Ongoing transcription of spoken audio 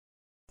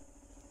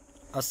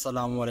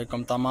السلام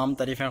علیکم۔ تمام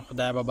تعریفیں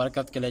خدا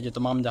ببرکت کے لیے جو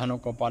تمام جہانوں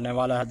کو پالنے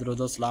والا ہے۔ درود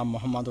و سلام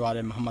محمد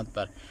والے محمد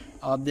پر۔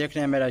 آپ دیکھ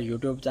رہے ہیں میرا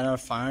یوٹیوب چینل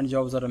فائنڈ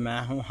جابز اور میں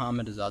ہوں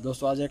حامد رضا۔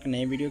 دوستو آج ایک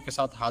نئی ویڈیو کے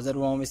ساتھ حاضر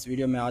ہوا ہوں۔ اس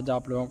ویڈیو میں آج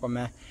آپ لوگوں کو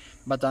میں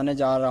بتانے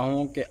جا رہا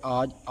ہوں کہ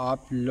آج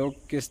آپ لوگ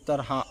کس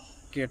طرح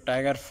کے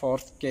ٹائیگر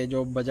فورس کے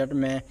جو بجٹ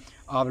میں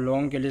آپ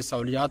لوگوں کے لیے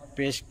سہولیات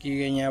پیش کی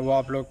گئی ہیں وہ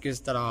آپ لوگ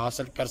کس طرح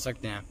حاصل کر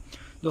سکتے ہیں۔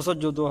 دوستو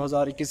جو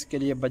 2021 کے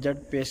لیے بجٹ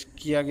پیش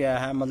کیا گیا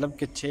ہے، مطلب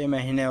کہ 6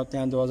 مہینے ہوتے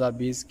ہیں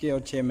 2020 کے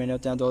اور 6 مہینے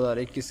ہوتے ہیں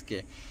 2021 کے،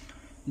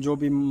 جو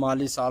بھی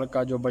مالی سال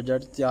کا جو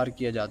بجٹ تیار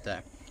کیا جاتا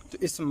ہے، تو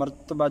اس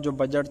مرتبہ جو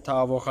بجٹ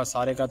تھا وہ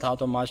خسارے کا تھا۔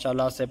 تو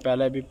ماشاءاللہ سے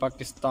پہلے بھی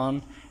پاکستان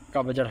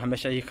کا بجٹ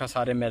ہمیشہ ہی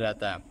خسارے میں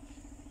رہتا ہے،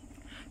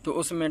 تو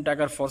اس میں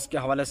ٹائیگر فورس کے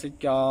حوالے سے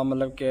کیا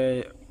مطلب کہ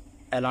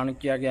اعلان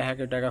کیا گیا ہے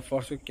کہ ٹائیگر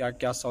فورس کو کیا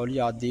کیا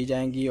سہولیات دی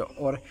جائیں گی،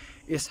 اور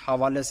اس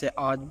حوالے سے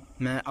آج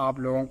میں آپ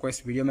لوگوں کو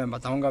اس ویڈیو میں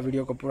بتاؤں گا۔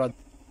 ویڈیو کو پورا،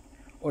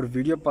 اور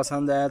ویڈیو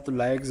پسند آئے تو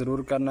لائک ضرور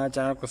کرنا ہے،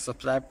 چینل کو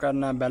سبسکرائب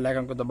کرنا ہے، بیل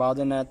آئیکن کو دبا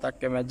دینا ہے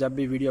تاکہ میں جب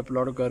بھی ویڈیو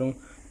اپلوڈ کروں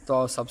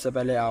تو سب سے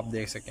پہلے آپ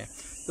دیکھ سکیں۔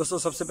 دوستو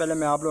سب سے پہلے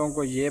میں آپ لوگوں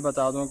کو یہ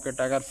بتا دوں کہ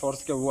ٹائیگر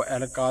فورس کے وہ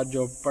اہلکار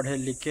جو پڑھے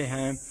لکھے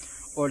ہیں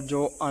اور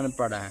جو ان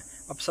پڑھ ہیں۔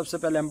 اب سب سے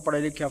پہلے ہم پڑھے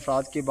لکھے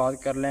افراد کی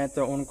بات کر لیں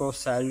تو ان کو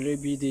سیلری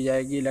بھی دی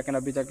جائے گی، لیکن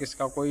ابھی تک اس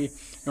کا کوئی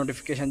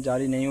نوٹیفیکیشن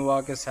جاری نہیں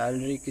ہوا کہ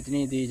سیلری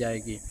کتنی دی جائے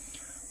گی۔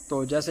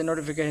 تو جیسے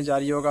نوٹیفیکیشن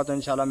جاری ہوگا تو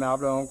انشاءاللہ میں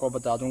آپ لوگوں کو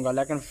بتا دوں گا،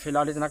 لیکن فی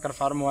الحال اتنا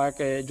کنفرم ہوا ہے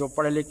کہ جو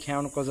پڑھے لکھے ہیں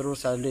ان کو ضرور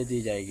سیلری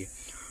دی جائے گی،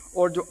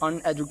 اور جو ان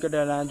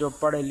ایجوکیٹڈ ہیں جو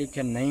پڑھے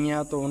لکھے نہیں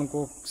ہیں تو ان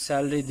کو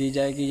سیلری دی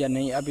جائے گی یا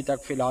نہیں، ابھی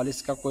تک فی الحال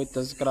اس کا کوئی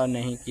تذکرہ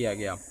نہیں کیا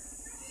گیا۔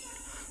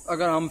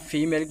 اگر ہم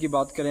فیمیل کی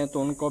بات کریں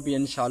تو ان کو بھی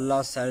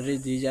انشاءاللہ سیلری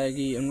دی جائے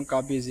گی، ان کا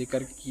بھی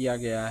ذکر کیا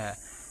گیا ہے،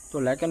 تو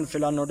لیکن فی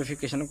الحال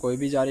نوٹیفیکیشن کوئی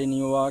بھی جاری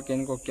نہیں ہوا کہ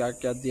ان کو کیا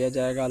کیا دیا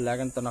جائے گا،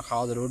 لیکن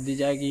تنخواہ ضرور دی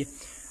جائے گی۔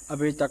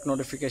 ابھی تک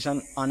نوٹیفیکیشن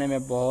آنے میں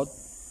بہت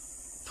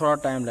تھوڑا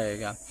ٹائم لگے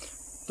گا،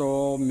 تو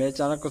میرے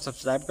چینل کو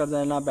سبسکرائب کر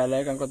دینا، بیل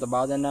آئیکن کو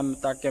دبا دینا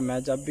تاکہ میں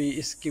جب بھی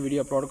اس کی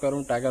ویڈیو اپلوڈ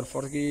کروں ٹائیگر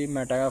فورس کی،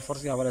 میں ٹائیگر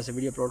فورس کے حوالے سے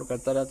ویڈیو اپلوڈ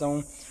کرتا رہتا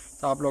ہوں،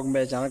 تو آپ لوگ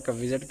میرے چینل کا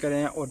وزٹ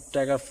کریں اور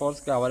ٹائیگر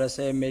فورس کے حوالے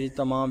سے میری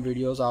تمام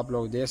ویڈیوز آپ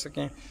لوگ دیکھ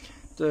سکیں،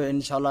 تو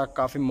انشاءاللہ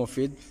کافی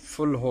مفید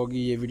فل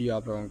ہوگی یہ ویڈیو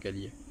آپ لوگوں کے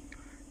لیے۔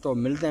 تو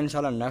ملتے ہیں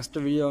انشاءاللہ نیکسٹ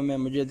ویڈیو میں،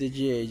 مجھے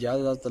دیجیے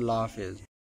اجازت، اللہ حافظ۔